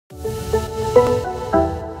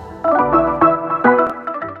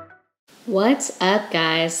What's up,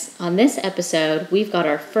 guys? On this episode, we've got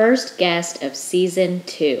our first guest of Season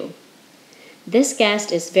 2. This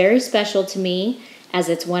guest is very special to me as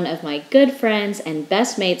it's one of my good friends and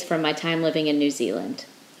best mates from my time living in New Zealand.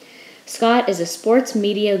 Scott is a sports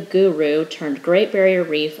media guru turned Great Barrier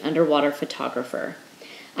Reef underwater photographer.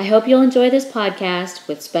 I hope you'll enjoy this podcast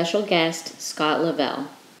with special guest Scott Lavell.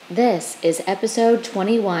 This is episode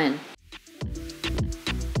 21.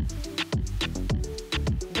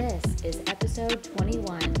 Episode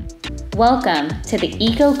 21. Welcome to the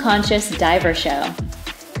Eco-Conscious Diver Show.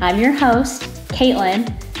 I'm your host,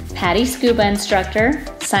 Caitlin, PADI scuba instructor,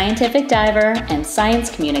 scientific diver, and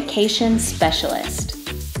science communication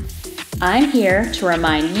specialist. I'm here to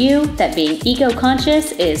remind you that being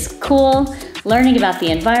eco-conscious is cool, learning about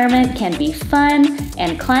the environment can be fun,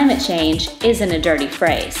 and climate change isn't a dirty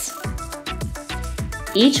phrase.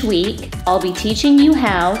 Each week, I'll be teaching you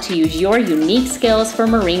how to use your unique skills for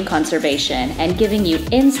marine conservation and giving you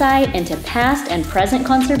insight into past and present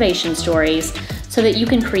conservation stories so that you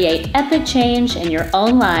can create epic change in your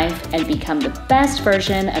own life and become the best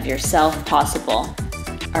version of yourself possible.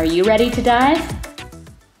 Are you ready to dive?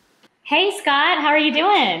 Hey, Scott, how are you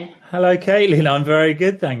doing? Hello, Caitlin. I'm very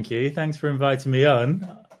good, thank you. Thanks for inviting me on.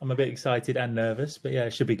 I'm a bit excited and nervous, but yeah,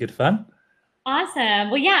 it should be good fun.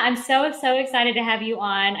 Awesome. Well, yeah, I'm so excited to have you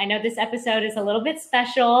on. I know this episode is a little bit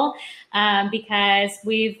special because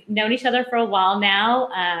we've known each other for a while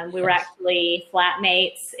now. We were actually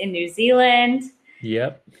flatmates in New Zealand.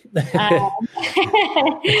 Yep.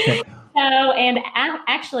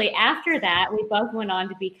 Actually, after that, we both went on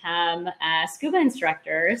to become scuba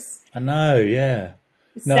instructors. I know, yeah.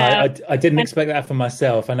 No, I didn't expect that for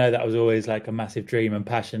myself. I know that was always like a massive dream and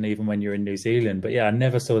passion, even when you're in New Zealand. But yeah, I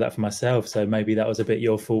never saw that for myself. So maybe that was a bit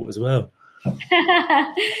your fault as well.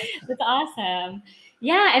 That's awesome.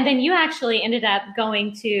 Yeah, and then you actually ended up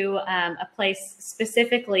going to a place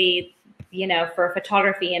specifically, for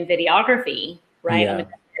photography and videography, right, on the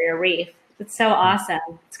Great Barrier Reef. It's so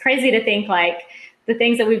awesome. It's crazy to think like the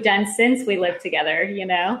things that we've done since we lived together,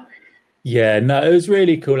 Yeah, no, it was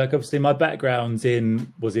really cool. Like obviously my background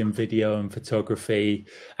was in video and photography,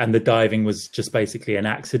 and the diving was just basically an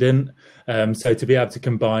accident. So to be able to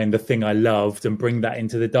combine the thing I loved and bring that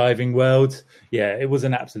into the diving world, yeah, it was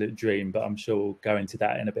an absolute dream, but I'm sure we'll go into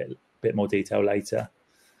that in a bit more detail later.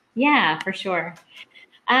 Yeah, for sure.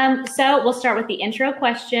 So we'll start with the intro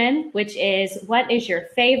question, which is, what is your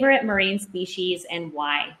favorite marine species and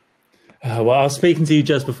why? Well, I was speaking to you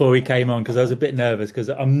just before we came on because I was a bit nervous because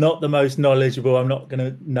I'm not the most knowledgeable. I'm not going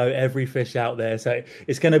to know every fish out there. So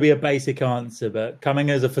it's going to be a basic answer. But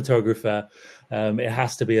coming as a photographer, it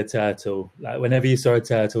has to be a turtle. Like whenever you saw a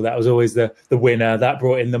turtle, that was always the winner. That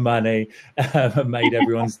brought in the money and made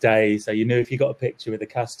everyone's day. So you knew if you got a picture with a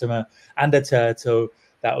customer and a turtle,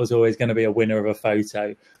 that was always going to be a winner of a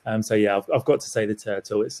photo. So yeah, I've got to say the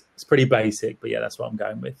turtle. It's pretty basic, but yeah, that's what I'm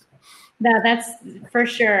going with. No, that's for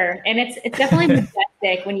sure. And it's definitely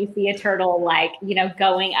majestic when you see a turtle, like,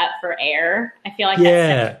 going up for air. I feel like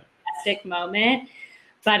that's such a majestic moment.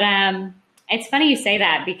 But it's funny you say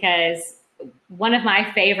that because one of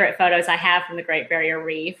my favorite photos I have from the Great Barrier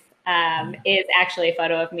Reef is actually a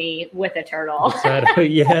photo of me with a turtle.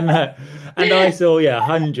 Yeah, no. And I saw,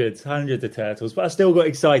 hundreds of turtles, but I still got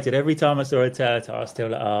excited. Every time I saw a turtle, I was still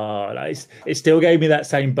like, it still gave me that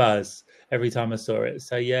same buzz every time I saw it.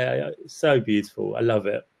 So yeah, it's so beautiful. I love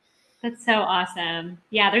it. That's so awesome.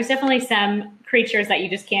 Yeah, there's definitely some creatures that you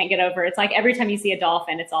just can't get over. It's like every time you see a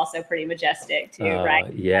dolphin, it's also pretty majestic too,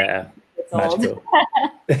 right? Yeah. It's old.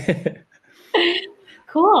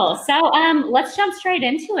 Cool. So let's jump straight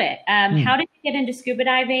into it. How did you get into scuba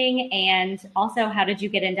diving, and also how did you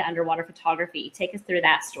get into underwater photography? Take us through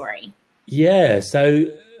that story. Yeah, so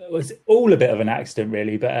it was all a bit of an accident,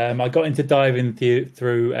 really. But I got into diving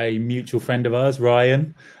through a mutual friend of ours,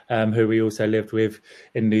 Ryan, who we also lived with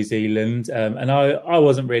in New Zealand. And I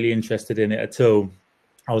wasn't really interested in it at all.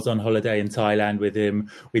 I was on holiday in Thailand with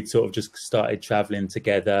him. We'd sort of just started traveling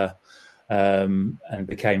together and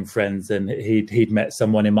became friends. And he'd met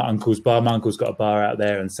someone in my uncle's bar. My uncle's got a bar out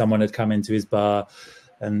there, and someone had come into his bar.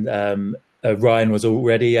 And Ryan was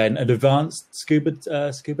already an advanced scuba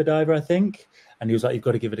diver, I think. And he was like, you've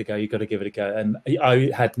got to give it a go. You've got to give it a go. And I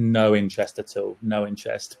had no interest at all, no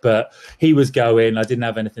interest. But he was going. I didn't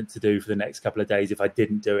have anything to do for the next couple of days if I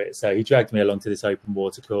didn't do it. So he dragged me along to this open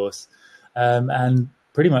water course and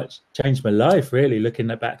pretty much changed my life, really, looking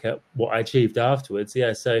back at what I achieved afterwards.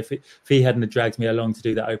 Yeah, so if he hadn't dragged me along to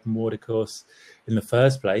do that open water course in the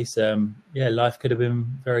first place, life could have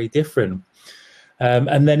been very different.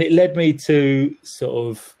 And then it led me to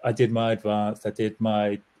I did my advanced, I did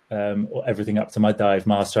my everything up to my dive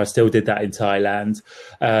master. I still did that in Thailand.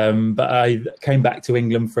 But I came back to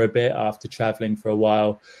England for a bit after traveling for a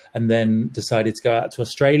while, and then decided to go out to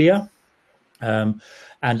Australia.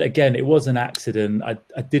 And again, it was an accident.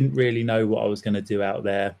 I didn't really know what I was going to do out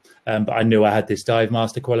there, but I knew I had this dive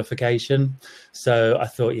master qualification. So I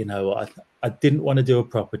thought, you know what, I didn't want to do a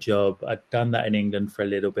proper job. I'd done that in England for a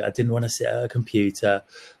little bit. I didn't want to sit at a computer.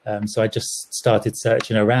 So I just started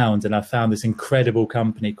searching around, and I found this incredible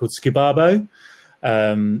company called Scubabo.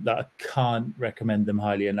 That I can't recommend them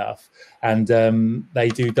highly enough. And they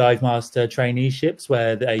do dive master traineeships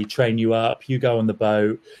where they train you up, you go on the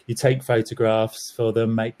boat, you take photographs for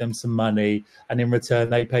them, make them some money, and in return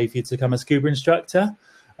they pay for you to become a scuba instructor.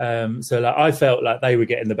 So like, I felt like they were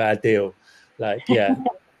getting the bad deal. Like, yeah,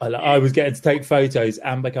 I was getting to take photos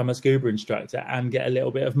and become a scuba instructor and get a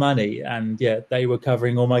little bit of money, and yeah, they were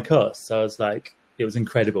covering all my costs. So I was like, it was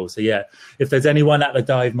incredible. So yeah, if there's anyone at the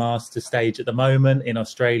dive master stage at the moment in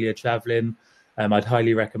Australia traveling, I'd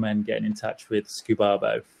highly recommend getting in touch with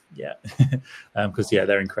Scubabo. Yeah, because yeah,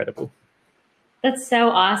 they're incredible. That's so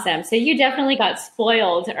awesome. So you definitely got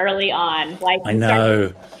spoiled early on. Like, I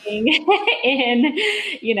know. in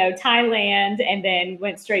Thailand, and then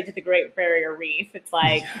went straight to the Great Barrier Reef. It's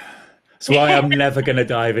like, that's why I'm never going to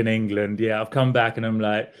dive in England. Yeah, I've come back and I'm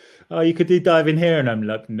like, oh, you could do diving here, and I'm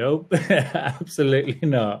like, nope, absolutely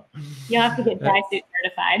not. You have to get dive suit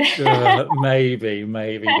certified. Maybe.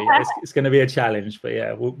 It's going to be a challenge, but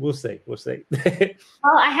yeah, we'll see. We'll see.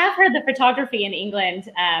 Well, I have heard the photography in England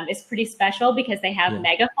is pretty special because they have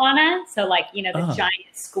megafauna. So like, the giant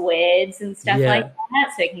squids and stuff like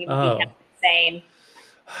that. So it can be kind of insane.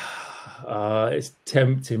 It's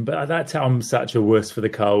tempting, but at that time I'm such a wuss for the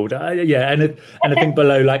cold. And I think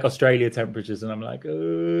below like Australia temperatures, and I'm like,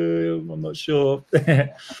 oh, I'm not sure.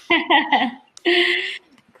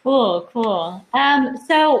 Cool.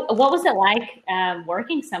 So what was it like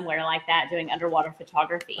working somewhere like that, doing underwater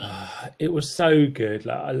photography? It was so good.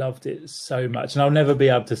 Like, I loved it so much, and I'll never be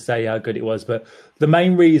able to say how good it was. But the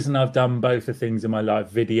main reason I've done both the things in my life,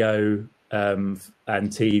 video and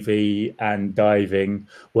TV and diving,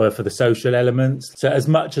 were for the social elements. So as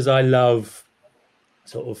much as I love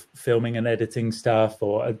sort of filming and editing stuff,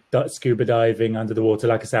 or scuba diving under the water,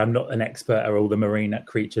 like I say, I'm not an expert at all the marine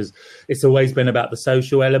creatures. It's always been about the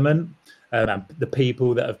social element, and the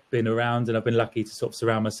people that have been around, and I've been lucky to sort of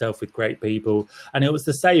surround myself with great people. And it was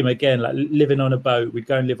the same again, like living on a boat. We'd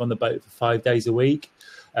go and live on the boat for 5 days a week.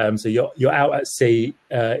 So you're out at sea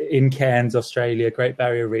in Cairns, Australia, Great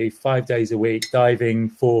Barrier Reef, 5 days a week, diving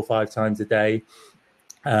 4 or 5 times a day,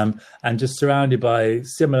 and just surrounded by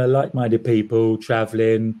similar like-minded people,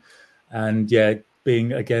 traveling, and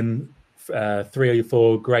being again 3 or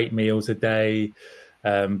 4 great meals a day,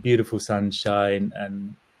 beautiful sunshine,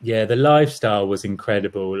 and the lifestyle was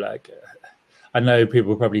incredible. Like, I know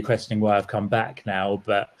people are probably questioning why I've come back now,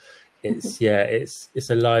 but it's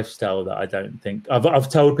a lifestyle that I don't think I've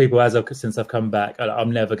told people since I've come back, I'm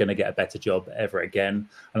never going to get a better job ever again,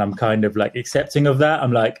 and I'm kind of like accepting of that.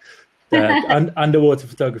 I'm like, underwater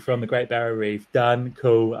photographer on the Great Barrier Reef, done,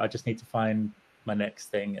 cool. I just need to find my next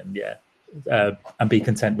thing, and and be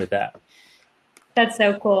content with that. That's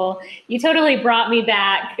so cool. You totally brought me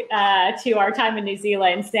back to our time in New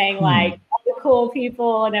Zealand, saying like all the cool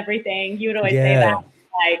people and everything. You would always say that.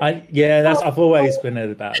 I've always been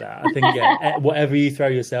about that. I think whatever you throw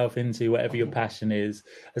yourself into, whatever your passion is,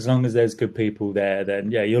 as long as there's good people there,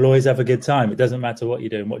 then you'll always have a good time. It doesn't matter what you're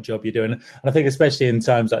doing, what job you're doing. And I think especially in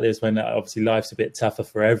times like this, when obviously life's a bit tougher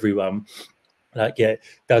for everyone, like it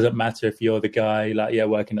doesn't matter if you're the guy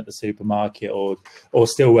working at the supermarket or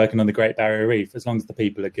still working on the Great Barrier Reef. As long as the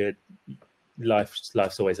people are good,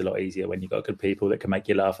 life's always a lot easier when you've got good people that can make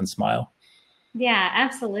you laugh and smile. Yeah,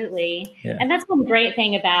 absolutely. Yeah. And that's one great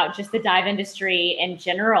thing about just the dive industry in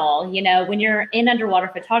general. When you're in underwater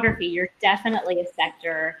photography, you're definitely a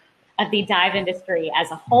sector of the dive industry as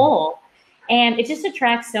a whole. And it just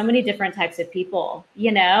attracts so many different types of people,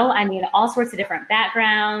 all sorts of different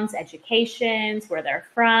backgrounds, educations, where they're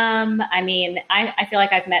from. I feel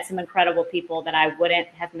like I've met some incredible people that I wouldn't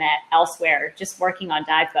have met elsewhere just working on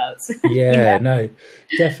dive boats. No,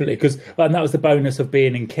 definitely. Because that was the bonus of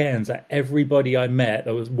being in Cairns. Like, everybody I met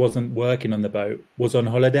that wasn't working on the boat was on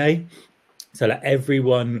holiday. So like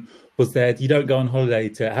everyone was there. You don't go on holiday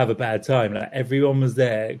to have a bad time. Like, everyone was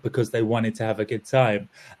there because they wanted to have a good time.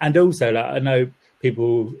 And also, like, I know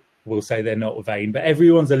people will say they're not vain, but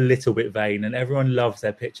everyone's a little bit vain and everyone loves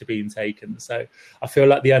their picture being taken. So I feel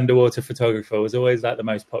like the underwater photographer was always like the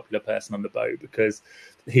most popular person on the boat, because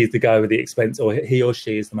he's the guy with the expense, or he or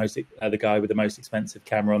she is the guy with the most expensive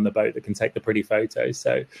camera on the boat that can take the pretty photos.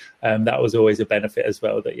 So that was always a benefit as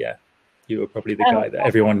well, that you were probably the guy that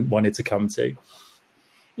everyone wanted to come to.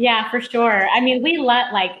 Yeah, for sure. I mean,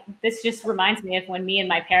 this just reminds me of when me and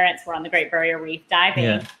my parents were on the Great Barrier Reef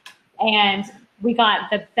diving, and we got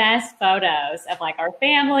the best photos of like our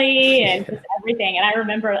family and just everything. And I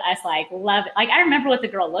remember us I remember what the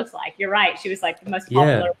girl looks like. You're right. She was like the most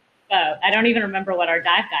popular boat. I don't even remember what our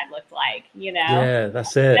dive guide looked like, Yeah,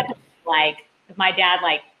 that's it. Like my dad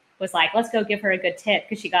was like, let's go give her a good tip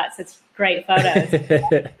because she got such great photos.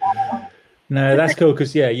 No, that's cool,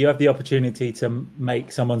 because you have the opportunity to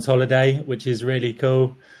make someone's holiday, which is really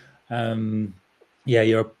cool. They're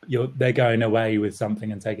going away with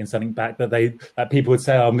something and taking something back that people would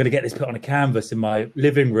say, oh, I'm going to get this put on a canvas in my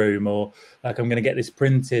living room, or like I'm going to get this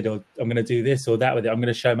printed, or I'm going to do this or that with it. I'm going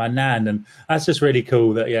to show my nan. And that's just really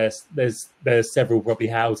cool that there's several probably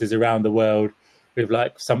houses around the world with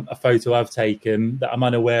like a photo I've taken that I'm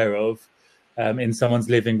unaware of in someone's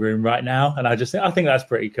living room right now. And I think that's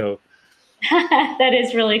pretty cool. That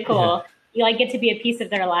is really cool. You get to be a piece of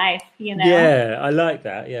their life, Yeah, I like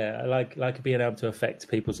that. Yeah, I like being able to affect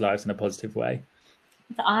people's lives in a positive way.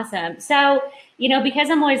 That's awesome. So, because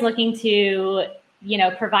I'm always looking to,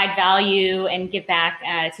 provide value and give back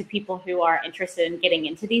to people who are interested in getting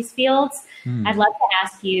into these fields, I'd love to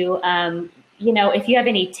ask you, if you have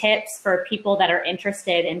any tips for people that are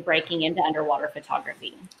interested in breaking into underwater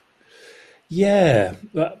photography. Yeah,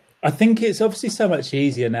 but I think it's obviously so much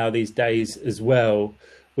easier now these days as well,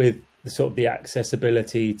 with the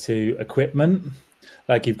accessibility to equipment.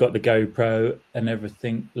 Like you've got the GoPro and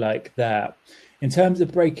everything like that. In terms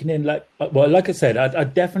of breaking in, like I said,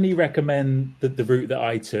 I'd definitely recommend the route that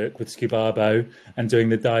I took with Scubabo and doing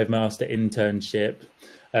the Dive Master internship,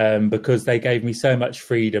 because they gave me so much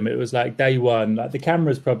freedom. It was like day one, like the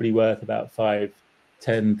camera's probably worth about $10,000,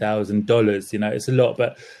 it's a lot,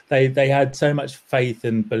 but they had so much faith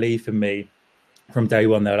and belief in me from day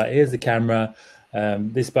one. They're like, here's the camera,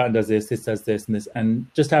 this button does this does this, and this, and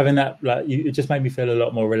just having that, it just made me feel a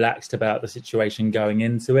lot more relaxed about the situation going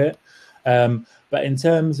into it. But in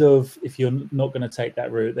terms of, if you're not going to take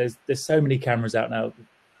that route, there's so many cameras out now.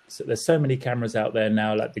 So there's so many cameras out there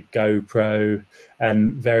now, like the GoPro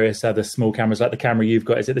and various other small cameras, like the camera you've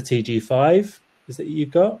got. Is it the TG5? Is that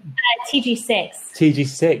you've got? TG6.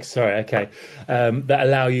 TG6, sorry, okay. That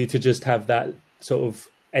allow you to just have that sort of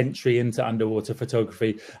entry into underwater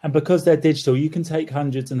photography. And because they're digital, you can take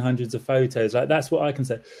hundreds and hundreds of photos. Like that's what I can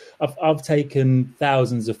say. I've taken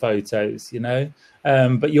thousands of photos,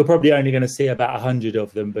 but you're probably only going to see about 100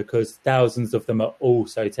 of them, because thousands of them are all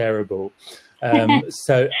so terrible.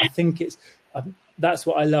 So I think that's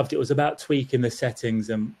what I loved. It was about tweaking the settings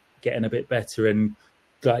and getting a bit better and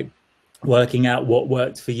like working out what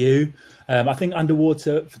worked for you. I think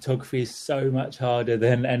underwater photography is so much harder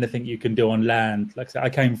than anything you can do on land. Like I said, I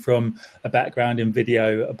came from a background in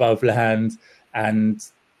video above land, and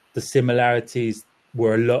the similarities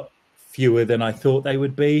were a lot fewer than I thought they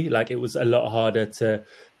would be. Like it was a lot harder to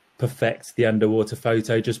perfect the underwater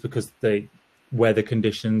photo, just because the weather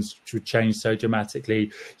conditions would change so dramatically.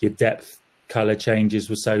 Your depth color changes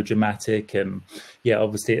were so dramatic, and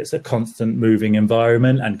obviously it's a constant moving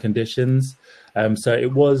environment and conditions. So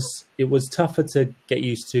it was tougher to get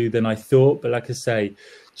used to than I thought. But like I say,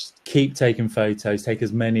 just keep taking photos, take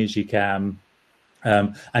as many as you can,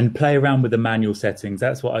 and play around with the manual settings.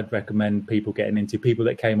 That's what I'd recommend people getting into. People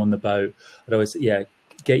that came on the boat, I'd always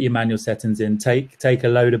get your manual settings in, take a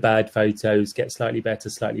load of bad photos, get slightly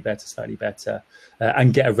better,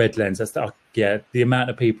 and get a red lens. That's the amount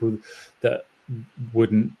of people that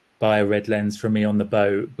wouldn't buy a red lens from me on the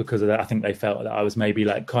boat because of that. I think they felt that I was maybe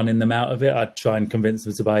like conning them out of it. I'd try and convince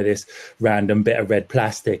them to buy this random bit of red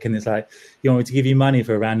plastic, and it's like, you want me to give you money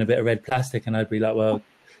for a random bit of red plastic? And I'd be like, well,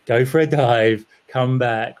 go for a dive, come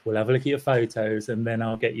back, we'll have a look at your photos, and then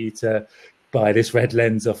I'll get you to buy this red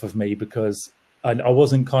lens off of me, because I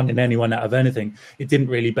wasn't conning anyone out of anything. It didn't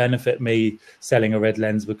really benefit me selling a red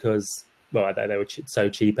lens because, well, they were so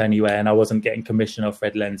cheap anyway, and I wasn't getting commission off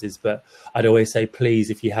red lenses. But I'd always say, please,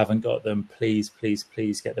 if you haven't got them, please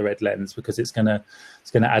get the red lens, because it's gonna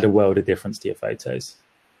add a world of difference to your photos.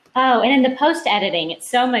 Oh, and in the post editing, it's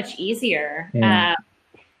so much easier. Yeah.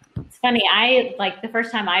 It's funny. The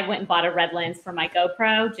first time I went and bought a red lens for my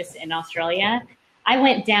GoPro, just in Australia, I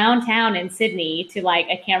went downtown in Sydney to like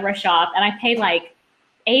a camera shop, and I paid like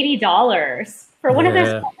 $80 for one of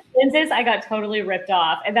those lenses, I got totally ripped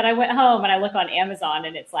off. And then I went home and I look on Amazon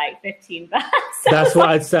and it's like $15. That's what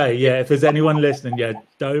I'd say. Yeah, if there's anyone listening, yeah,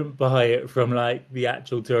 don't buy it from like the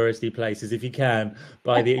actual touristy places. If you can,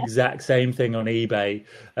 buy the exact same thing on eBay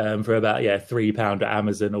for about £3 at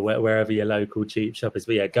Amazon or wherever your local cheap shop is.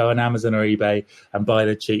 But yeah, go on Amazon or eBay and buy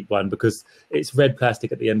the cheap one, because it's red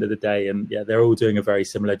plastic at the end of the day, and yeah, they're all doing a very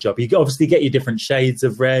similar job. You obviously get your different shades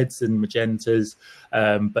of reds and magentas,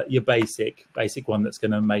 but your basic one that's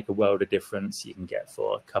going to make a world of difference, you can get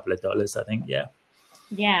for a couple of dollars, I think.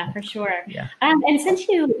 Yeah, for sure. Yeah. And since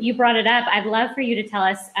you brought it up, I'd love for you to tell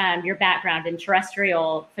us your background in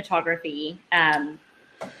terrestrial photography.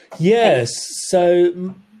 Yes.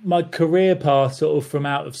 So my career path, sort of from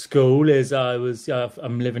out of school, is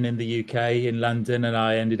I'm living in the UK in London, and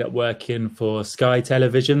I ended up working for Sky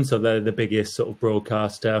Television, so they're the biggest sort of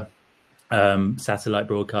broadcaster, satellite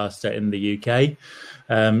broadcaster in the UK.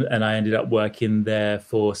 And I ended up working there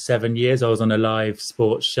for 7 years. I was on a live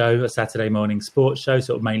sports show, a Saturday morning sports show,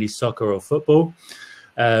 sort of mainly soccer or football.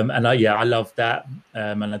 And I loved that.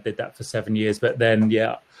 And I did that for 7 years. But then,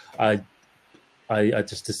 I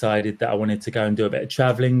just decided that I wanted to go and do a bit of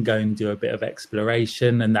traveling, go and do a bit of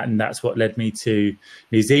exploration. And that's what led me to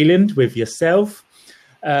New Zealand with yourself.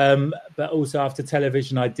 But also after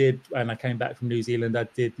television, I came back from New Zealand, I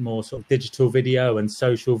did more sort of digital video and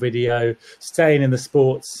social video, staying in the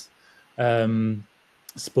sports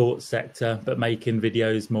sector, but making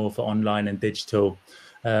videos more for online and digital.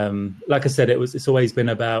 Like I said, it's always been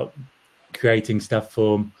about creating stuff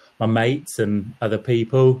for my mates and other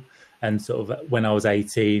people. And sort of when I was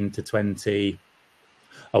 18 to 20,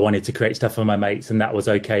 I wanted to create stuff for my mates, and that was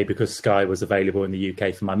okay because Sky was available in the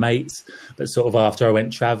UK for my mates. But sort of after I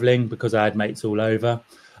went traveling, because I had mates all over,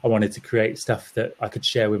 I wanted to create stuff that I could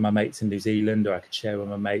share with my mates in New Zealand, or I could share with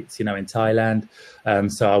my mates, in Thailand.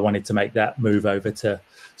 So I wanted to make that move over to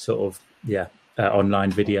sort of, online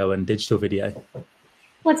video and digital video.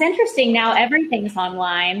 Well, it's interesting now, everything's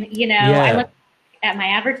online. I look at my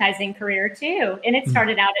advertising career too, and it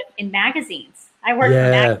started out in magazines. I worked for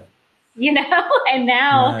magazines. And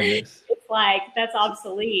now it's like that's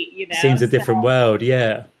obsolete, Seems a different world,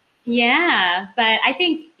 yeah. Yeah, but I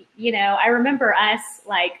think, I remember us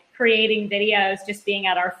like creating videos, just being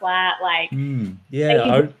at our flat, like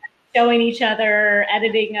showing each other,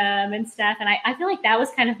 editing them and stuff. And I feel like that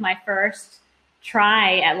was kind of my first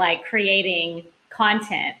try at like creating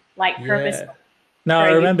content, like purposeful. No, I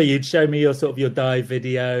remember you'd show me your dive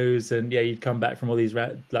videos, and you'd come back from all these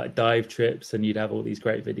like dive trips, and you'd have all these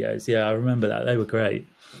great videos. Yeah, I remember that. They were great.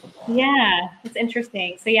 Yeah, it's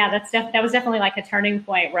interesting. So yeah, that was definitely like a turning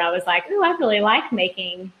point where I was like, "Ooh, I really like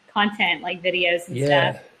making content, like videos and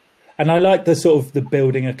stuff." And I like the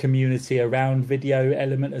building a community around video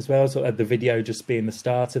element as well. So the video just being the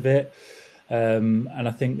start of it. And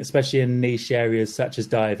I think especially in niche areas such as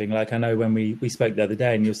diving, like I know when we spoke the other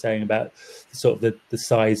day, and you're saying about sort of the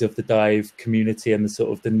size of the dive community and the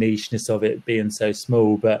sort of the nicheness of it being so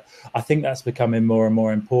small, but I think that's becoming more and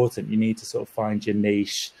more important. You need to sort of find your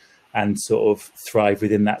niche and sort of thrive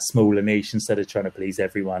within that smaller niche instead of trying to please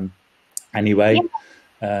everyone anyway.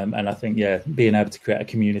 And I think, being able to create a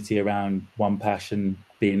community around one passion,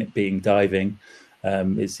 being diving,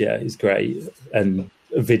 is great. And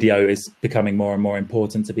video is becoming more and more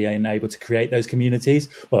important to being able to create those communities.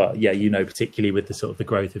 Well, particularly with the sort of the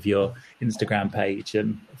growth of your Instagram page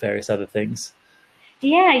and various other things.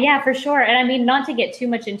 Yeah, for sure. And I mean, not to get too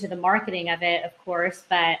much into the marketing of it, of course,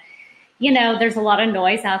 but there's a lot of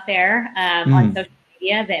noise out there on social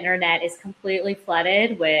media. The internet is completely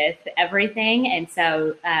flooded with everything. And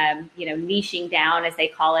so, niching down, as they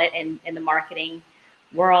call it in the marketing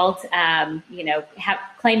world,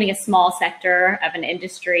 claiming a small sector of an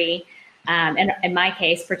industry, and in my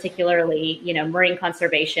case, particularly, marine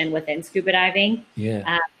conservation within scuba diving.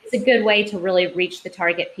 It's a good way to really reach the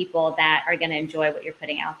target people that are going to enjoy what you're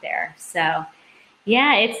putting out there. So,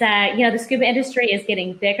 it's the scuba industry is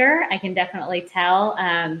getting bigger. I can definitely tell,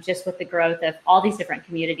 just with the growth of all these different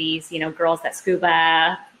communities. Girls that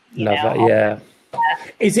scuba. Love that.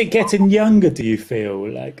 Is it getting younger, do you feel?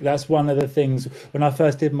 Like that's one of the things when I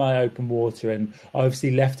first did my open water, and I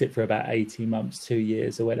obviously left it for about 18 months, 2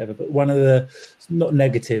 years or whatever. But one of the, not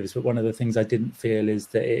negatives, but one of the things I didn't feel is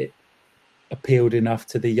that it appealed enough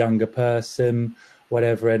to the younger person,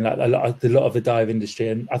 whatever. And like a lot of the dive industry.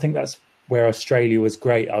 And I think that's where Australia was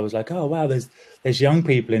great. I was like, oh, wow, there's young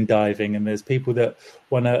people in diving, and there's people that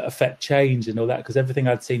want to affect change and all that. Because everything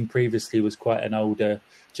I'd seen previously was quite an older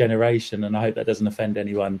generation, and I hope that doesn't offend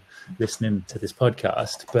anyone listening to this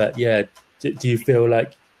podcast, but do you feel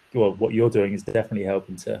like what you're doing is definitely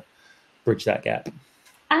helping to bridge that gap?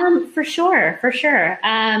 For sure, for sure.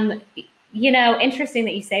 Interesting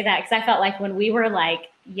that you say that, because I felt like when we were like,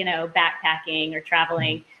 backpacking or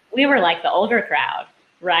traveling, we were like the older crowd,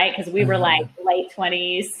 right? Because we were like late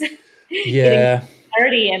 20s, getting Yeah.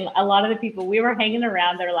 30, and a lot of the people we were hanging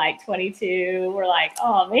around, they're like 22. We're like,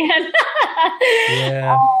 oh man.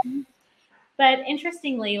 Yeah. But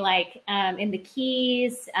interestingly, like in the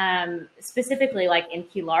Keys, specifically like in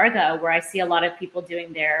Key Largo, where I see a lot of people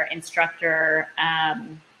doing their instructor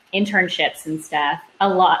internships and stuff, a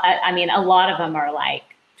lot of them are like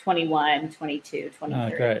 21, 22, 23. Oh,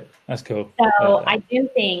 great. That's cool. So I do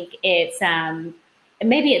think it's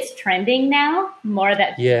maybe it's trending now more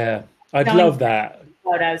that. Yeah, I'd love that.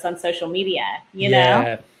 Photos on social media, you yeah.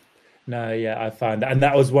 know? No, yeah, I found that. And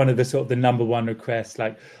that was one of the sort of the number one requests.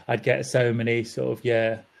 Like I'd get so many sort of,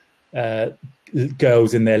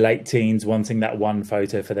 girls in their late teens wanting that one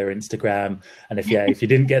photo for their Instagram. And if you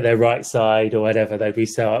didn't get their right side or whatever, they'd be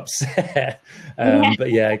so upset. But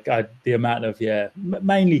the amount of,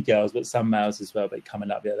 mainly girls, but some males as well, but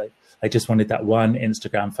coming up, they just wanted that one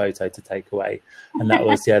Instagram photo to take away. And that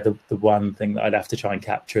was, the one thing that I'd have to try and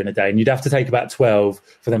capture in a day. And you'd have to take about 12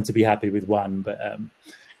 for them to be happy with one. But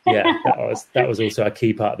that was also a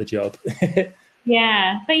key part of the job.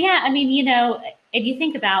 Yeah. But I mean, if you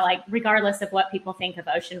think about, like, regardless of what people think of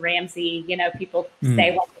Ocean Ramsey, people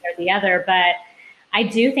say one thing or the other, but I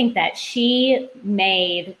do think that she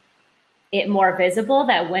made it more visible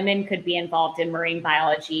that women could be involved in marine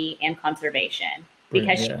biology and conservation,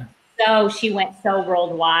 because she went so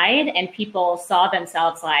worldwide, and people saw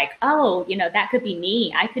themselves like, oh, that could be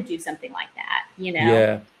me. I could do something like that,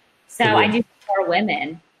 Yeah. So I do think more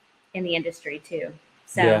women in the industry too.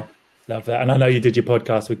 So. Yeah. Love that. And I know you did your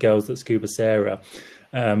podcast with Girls That Scuba Sarah.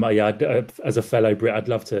 As a fellow Brit, I'd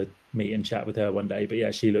love to meet and chat with her one day.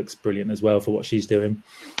 But she looks brilliant as well for what she's doing.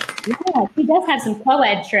 Yeah, she does have some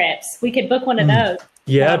co-ed trips. We could book one of those.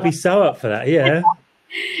 Yeah, I'd be so up for that. Yeah,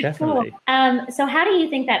 definitely. Cool. So how do you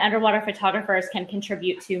think that underwater photographers can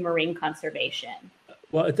contribute to marine conservation?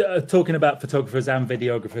 Well, talking about photographers and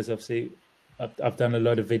videographers, obviously, I've done a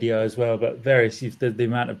lot of video as well, but the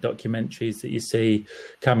amount of documentaries that you see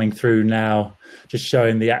coming through now, just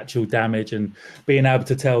showing the actual damage and being able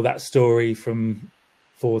to tell that story from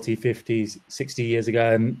 40, 50, 60 years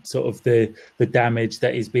ago, and sort of the damage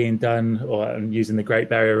that is being done, or I'm using the Great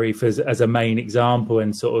Barrier Reef as a main example,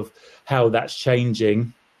 and sort of how that's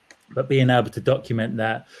changing. But being able to document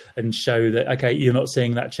that and show that, okay, you're not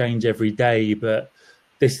seeing that change every day, but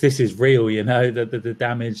this is real, the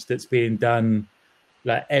damage that's being done,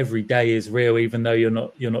 like, every day is real, even though you're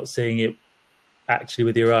not seeing it actually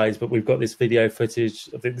with your eyes. But we've got this video footage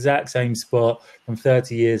of the exact same spot from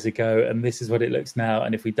 30 years ago, and this is what it looks now.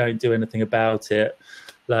 And if we don't do anything about it,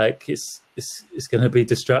 like, it's going to be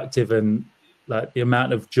destructive. And like, the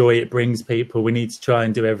amount of joy it brings people, we need to try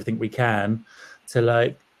and do everything we can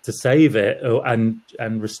to save it and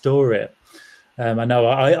restore it. I know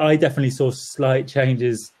I definitely saw slight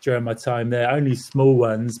changes during my time there, only small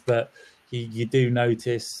ones, but you do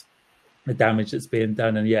notice the damage that's being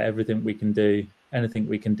done. And anything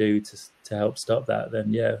we can do to help stop that,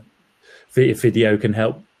 then video can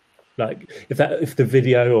help. Like, if the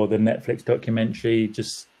video or the Netflix documentary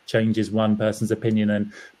just changes one person's opinion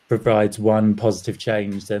and provides one positive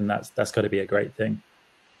change, then that's got to be a great thing.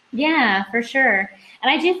 Yeah, for sure.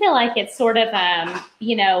 And I do feel like it's sort of, an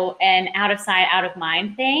out of sight, out of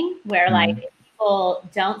mind thing, where like, if people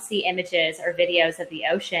don't see images or videos of the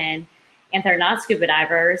ocean and they're not scuba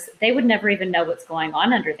divers, they would never even know what's going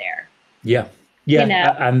on under there. Yeah.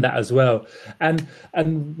 Yeah. And that as well. And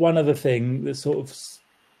one other thing would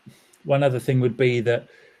be that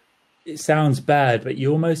it sounds bad, but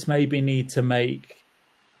you almost maybe need to make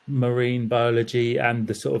marine biology and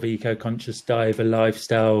the sort of eco-conscious diver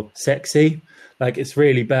lifestyle sexy. Like, it's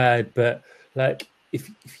really bad, but like, if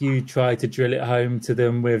you try to drill it home to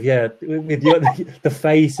them with the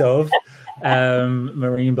face of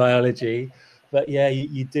marine biology, but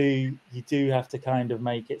you do have to kind of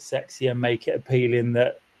make it sexy and make it appealing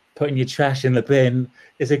that putting your trash in the bin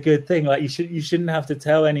is a good thing. Like, you shouldn't have to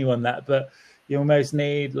tell anyone that, but you almost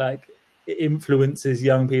need, like, influencers,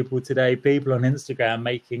 young people today, people on Instagram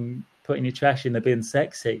making putting your trash in the bin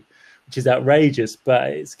sexy, which is outrageous,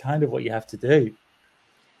 but it's kind of what you have to do.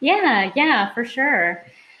 Yeah, for sure.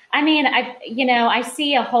 I mean, I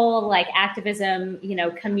see a whole like activism,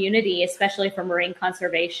 community, especially for marine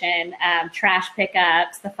conservation, trash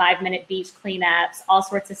pickups, the 5-minute beach cleanups, all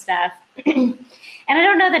sorts of stuff. And I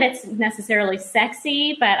don't know that it's necessarily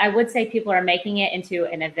sexy, but I would say people are making it into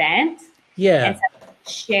an event. Yeah. And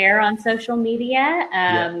so share on social media.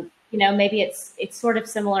 maybe it's sort of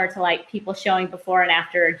similar to like people showing before and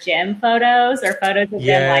after gym photos or photos of them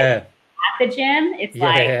like at the gym. It's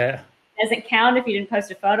like, doesn't count if you didn't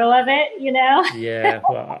post a photo of it, Yeah,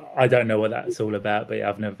 well, I don't know what that's all about, but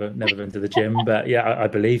I've never been to the gym, but I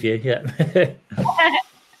believe you. Yeah.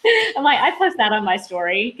 I'm like, I post that on my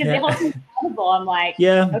story because it holds me accountable. I'm like,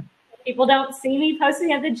 okay, if people don't see me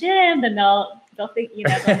posting at the gym, then they'll think,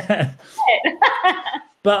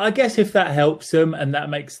 But I guess if that helps them and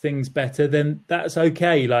that makes things better, then that's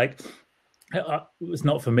okay. Like, it's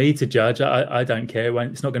not for me to judge. I don't care.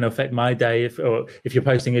 It's not going to affect my day if you're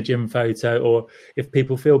posting a gym photo, or if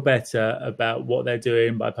people feel better about what they're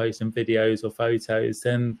doing by posting videos or photos,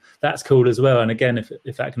 then that's cool as well. And again,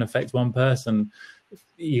 if that can affect one person,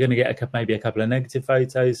 you're going to get maybe a couple of negative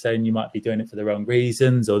photos saying you might be doing it for the wrong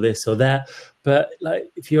reasons or this or that. But like,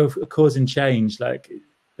 if you're causing change, like,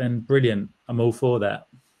 then brilliant. I'm all for that.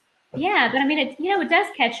 Yeah, but I mean, it does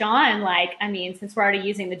catch on. Like, I mean, since we're already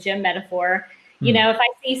using the gym metaphor, if I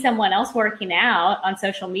see someone else working out on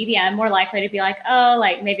social media, I'm more likely to be like, oh,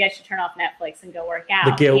 like maybe I should turn off Netflix and go work out.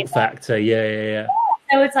 The guilt factor. Yeah.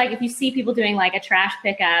 So it's like, if you see people doing like a trash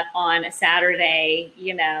pickup on a Saturday,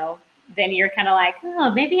 then you're kind of like,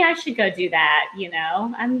 oh, maybe I should go do that. You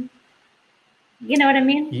know what I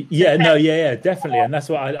mean? Yeah, definitely. And that's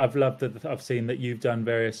what I've loved that I've seen that you've done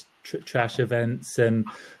various trash events and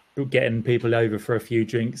getting people over for a few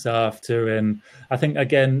drinks after. And I think,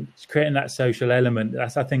 again, creating that social element,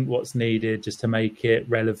 that's, I think, what's needed just to make it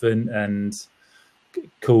relevant and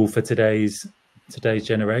cool for today's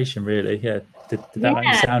generation, really. Yeah. Did that make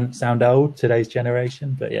me sound old, today's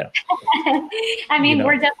generation? But yeah. I mean,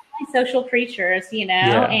 we're definitely social creatures,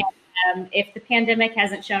 and if the pandemic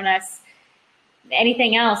hasn't shown us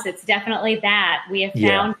anything else, it's definitely that we have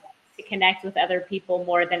found to connect with other people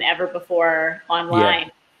more than ever before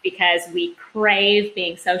online, because we crave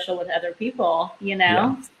being social with other people,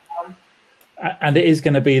 So. And it is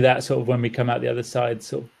going to be that sort of, when we come out the other side,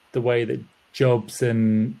 sort of the way that jobs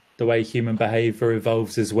and the way human behavior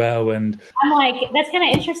evolves as well. And I'm like, that's kind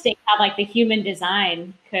of interesting how like the human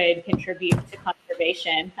design could contribute to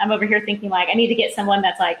conservation. I'm over here thinking like, I need to get someone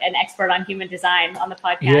that's like an expert on human design on the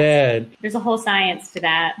podcast. Yeah. There's a whole science to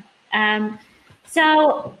that.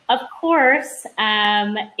 So of course,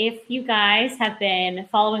 if you guys have been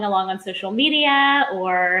following along on social media,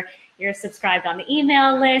 or you're subscribed on the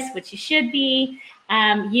email list, which you should be,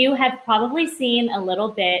 you have probably seen a little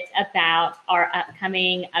bit about our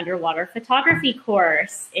upcoming underwater photography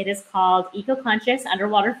course. It is called Eco-Conscious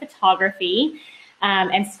Underwater Photography.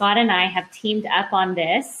 And Scott and I have teamed up on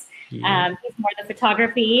this. He's more the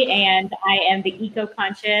photography and I am the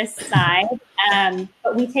eco-conscious side.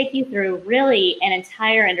 But we take you through really an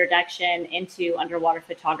entire introduction into underwater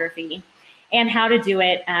photography and how to do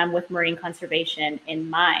it with marine conservation in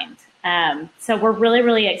mind. So we're really,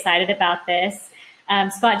 really excited about this.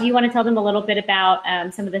 Scott, do you want to tell them a little bit about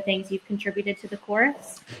some of the things you've contributed to the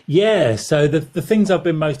course? Yeah, so the things I've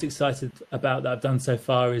been most excited about that I've done so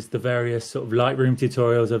far is the various sort of Lightroom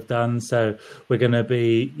tutorials I've done. So we're going to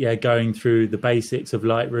be going through the basics of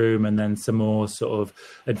Lightroom, and then some more sort of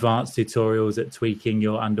advanced tutorials at tweaking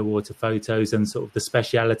your underwater photos and sort of the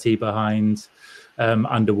speciality behind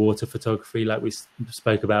underwater photography, like we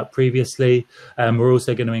spoke about previously. We're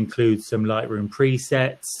also going to include some Lightroom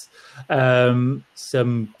presets,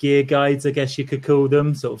 some gear guides, I guess you could call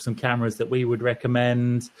them, sort of some cameras that we would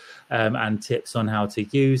recommend, and tips on how to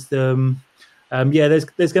use them. There's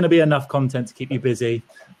going to be enough content to keep you busy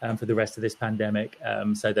for the rest of this pandemic,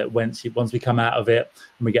 so that once we come out of it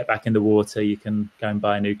and we get back in the water, you can go and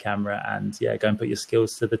buy a new camera and go and put your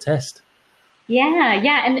skills to the test. Yeah.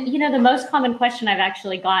 And, the most common question I've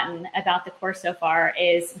actually gotten about the course so far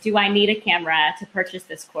is, do I need a camera to purchase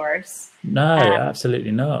this course? No,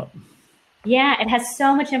 absolutely not. Yeah, it has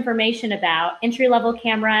so much information about entry-level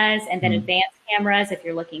cameras and then advanced cameras if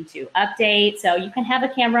you're looking to update. So you can have a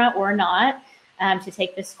camera or not to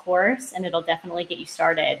take this course, and it'll definitely get you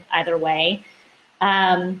started either way.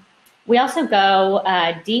 We also go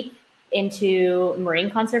deep into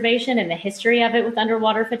marine conservation and the history of it with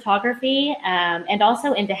underwater photography, and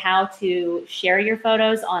also into how to share your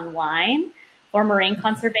photos online for marine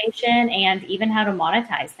conservation and even how to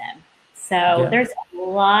monetize them. So there's a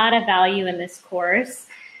lot of value in this course.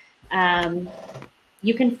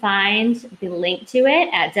 You can find the link to it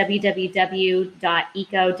at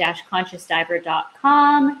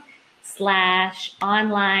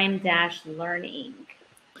www.eco-consciousdiver.com/online-learning.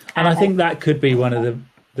 And I think that could be one of the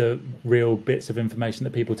the real bits of information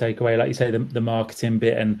that people take away, like you say, the marketing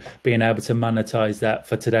bit and being able to monetize that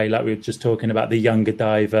for today, like we were just talking about the younger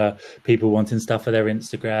diver, people wanting stuff for their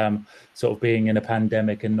Instagram, sort of being in a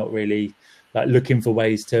pandemic and not really like looking for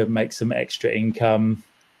ways to make some extra income,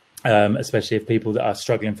 especially if people that are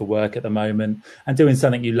struggling for work at the moment, and doing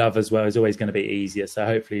something you love as well is always going to be easier. So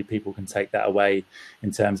hopefully people can take that away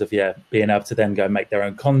in terms of, being able to then go and make their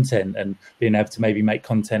own content and being able to maybe make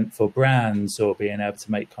content for brands or being able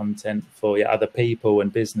to make content for other people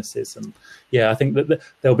and businesses. And I think that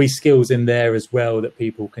there'll be skills in there as well that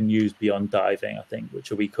people can use beyond diving, I think,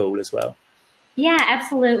 which will be cool as well. Yeah,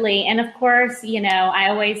 absolutely. And of course, I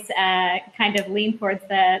always kind of lean towards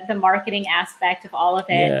the marketing aspect of all of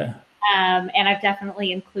it. Yeah. And I've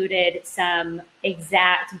definitely included some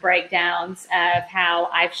exact breakdowns of how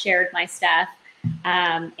I've shared my stuff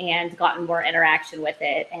and gotten more interaction with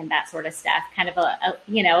it and that sort of stuff. Kind of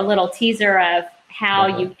a little teaser of how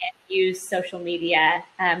you can use social media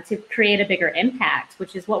to create a bigger impact,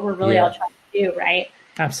 which is what we're really all trying to do, right?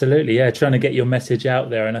 Absolutely, trying to get your message out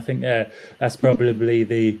there. And I think that's probably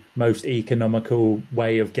the most economical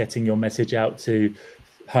way of getting your message out to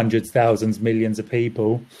hundreds, thousands, millions of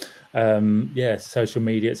people. Social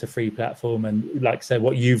media, it's a free platform. And like I said,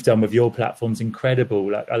 what you've done with your platform's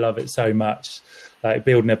incredible. Like, I love it so much, like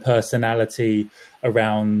building a personality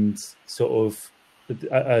around sort of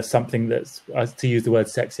something that's, to use the word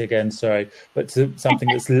sexy again, sorry, but to something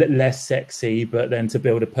that's less sexy, but then to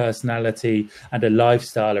build a personality and a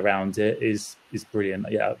lifestyle around it is brilliant.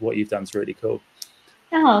 What you've done is really cool.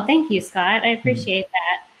 Oh, thank you, Scott. I appreciate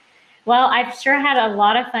that. Well, I've sure had a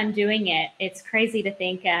lot of fun doing it. It's crazy to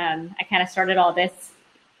think I kind of started all this,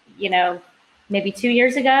 maybe 2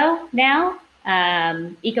 years ago now.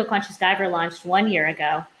 Eco Conscious Diver launched 1 year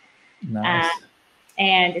ago. Nice.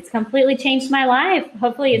 And it's completely changed my life.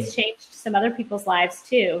 Hopefully it's changed some other people's lives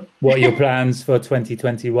too. What are your plans for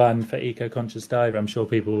 2021 for Eco Conscious Diver? I'm sure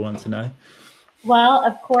people will want to know. Well,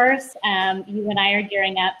 of course, you and I are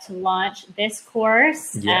gearing up to launch this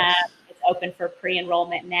course. Yes. It's open for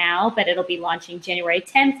pre-enrollment now, but it'll be launching January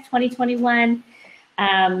 10th, 2021.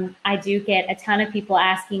 I do get a ton of people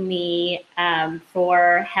asking me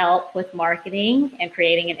for help with marketing and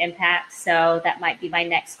creating an impact. So that might be my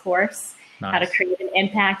next course. Nice. How to create an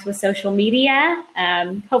impact with social media.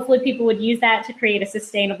 Hopefully people would use that to create a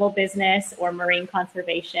sustainable business or marine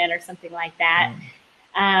conservation or something like that.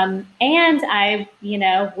 And I,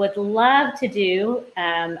 would love to do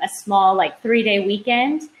a small 3-day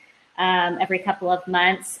weekend every couple of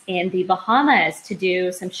months in the Bahamas to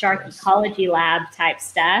do some shark ecology lab type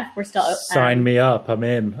stuff. We're still sign me up. I'm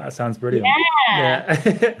in. That sounds brilliant.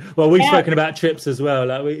 Yeah. Well, we've spoken about trips as well.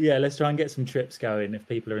 Let's try and get some trips going if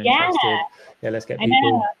people are interested. Let's get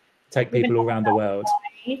people, take people all around the world.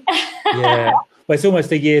 Well, it's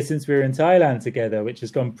almost a year since we were in Thailand together, which has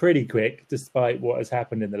gone pretty quick despite what has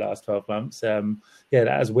happened in the last 12 months. That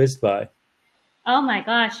has whizzed by. Oh my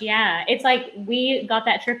gosh, yeah. It's like we got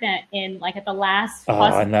that trip in at the last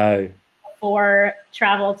I know. Before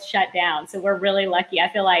travel shut down. So we're really lucky.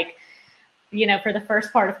 I feel like, for the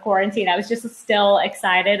first part of quarantine, I was just still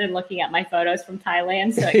excited and looking at my photos from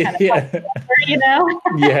Thailand. So it kind of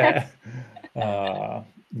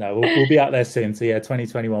No, we'll be out there soon. So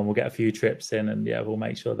 2021, we'll get a few trips in and we'll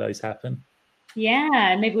make sure those happen.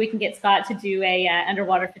 Yeah, maybe we can get Scott to do a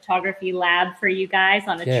underwater photography lab for you guys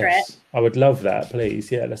on a trip. I would love that, please.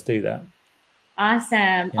 Let's do that.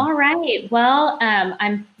 Awesome. All right. Well,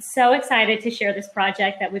 I'm so excited to share this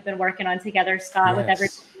project that we've been working on together, Scott, with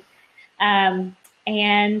everybody. And,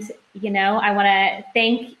 I want to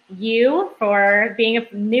thank you for being a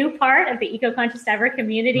new part of the Eco Conscious Diver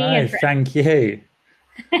community. Thank you.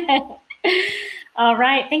 All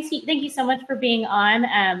right. Thank you so much for being on.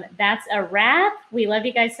 That's a wrap. We love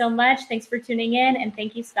you guys so much. Thanks for tuning in. And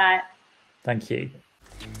thank you, Scott. Thank you.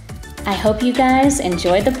 I hope you guys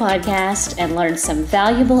enjoyed the podcast and learned some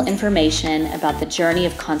valuable information about the journey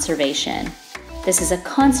of conservation. This is a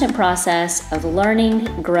constant process of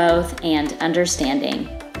learning, growth, and understanding.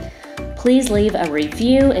 Please leave a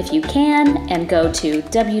review if you can and go to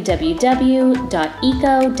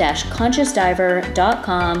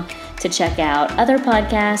www.eco-consciousdiver.com to check out other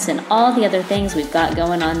podcasts and all the other things we've got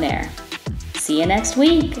going on there. See you next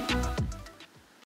week.